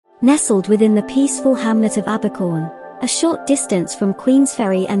Nestled within the peaceful hamlet of Abercorn, a short distance from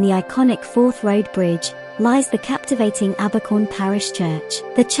Queensferry and the iconic Forth Road Bridge, lies the captivating Abercorn Parish Church.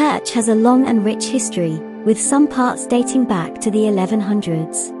 The church has a long and rich history, with some parts dating back to the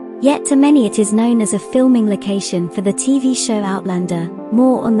 1100s. Yet to many it is known as a filming location for the TV show Outlander,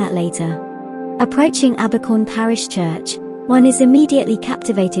 more on that later. Approaching Abercorn Parish Church, one is immediately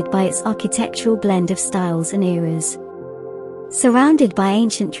captivated by its architectural blend of styles and eras. Surrounded by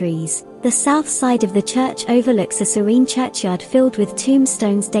ancient trees, the south side of the church overlooks a serene churchyard filled with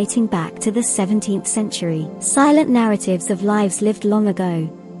tombstones dating back to the 17th century. Silent narratives of lives lived long ago,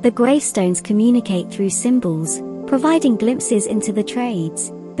 the gravestones communicate through symbols, providing glimpses into the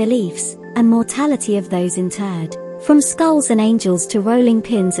trades, beliefs, and mortality of those interred. From skulls and angels to rolling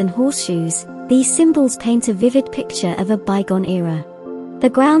pins and horseshoes, these symbols paint a vivid picture of a bygone era. The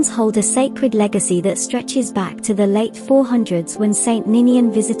grounds hold a sacred legacy that stretches back to the late 400s when Saint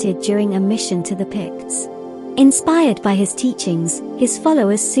Ninian visited during a mission to the Picts. Inspired by his teachings, his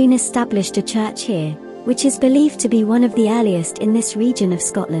followers soon established a church here, which is believed to be one of the earliest in this region of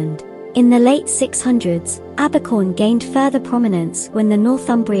Scotland. In the late 600s, Abercorn gained further prominence when the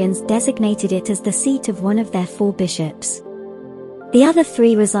Northumbrians designated it as the seat of one of their 4 bishops. The other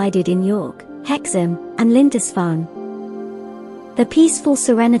 3 resided in York, Hexham, and Lindisfarne. The peaceful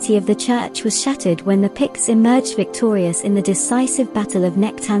serenity of the church was shattered when the Picts emerged victorious in the decisive Battle of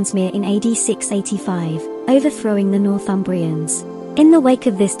Nectansmere in AD 685, overthrowing the Northumbrians. In the wake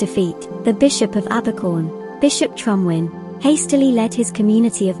of this defeat, the Bishop of Abercorn, Bishop Trumwyn, hastily led his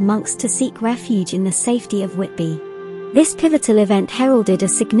community of monks to seek refuge in the safety of Whitby. This pivotal event heralded a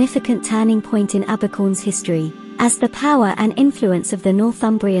significant turning point in Abercorn's history, as the power and influence of the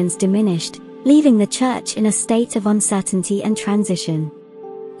Northumbrians diminished, leaving the church in a state of uncertainty and transition.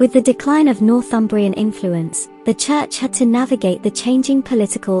 With the decline of Northumbrian influence, the church had to navigate the changing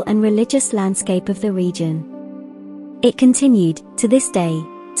political and religious landscape of the region. It continued, to this day,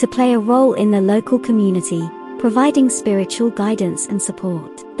 to play a role in the local community, providing spiritual guidance and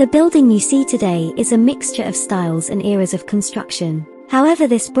support. The building you see today is a mixture of styles and eras of construction. However,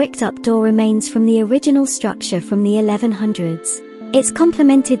 this bricked-up door remains from the original structure from the 1100s. It's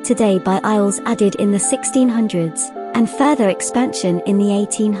complemented today by aisles added in the 1600s, and further expansion in the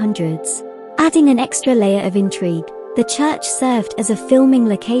 1800s. Adding an extra layer of intrigue, the church served as a filming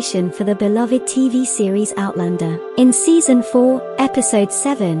location for the beloved TV series Outlander. In Season 4, Episode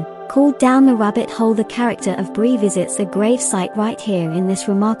 7, called Down the Rabbit Hole, the character of Bree visits a gravesite right here in this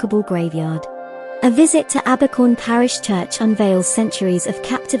remarkable graveyard. A visit to Abercorn Parish Church unveils centuries of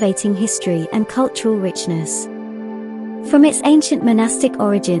captivating history and cultural richness. From its ancient monastic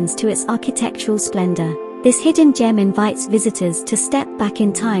origins to its architectural splendor, this hidden gem invites visitors to step back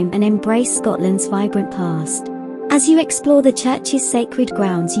in time and embrace Scotland's vibrant past. As you explore the church's sacred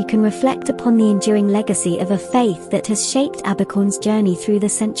grounds, you can reflect upon the enduring legacy of a faith that has shaped Abercorn's journey through the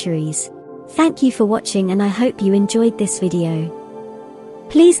centuries. Thank you for watching, and I hope you enjoyed this video.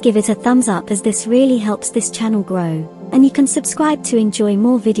 Please give it a thumbs up, as this really helps this channel grow, and you can subscribe to enjoy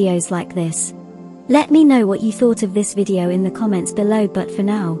more videos like this. Let me know what you thought of this video in the comments below, but for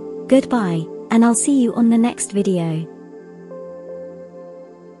now, goodbye, and I'll see you on the next video.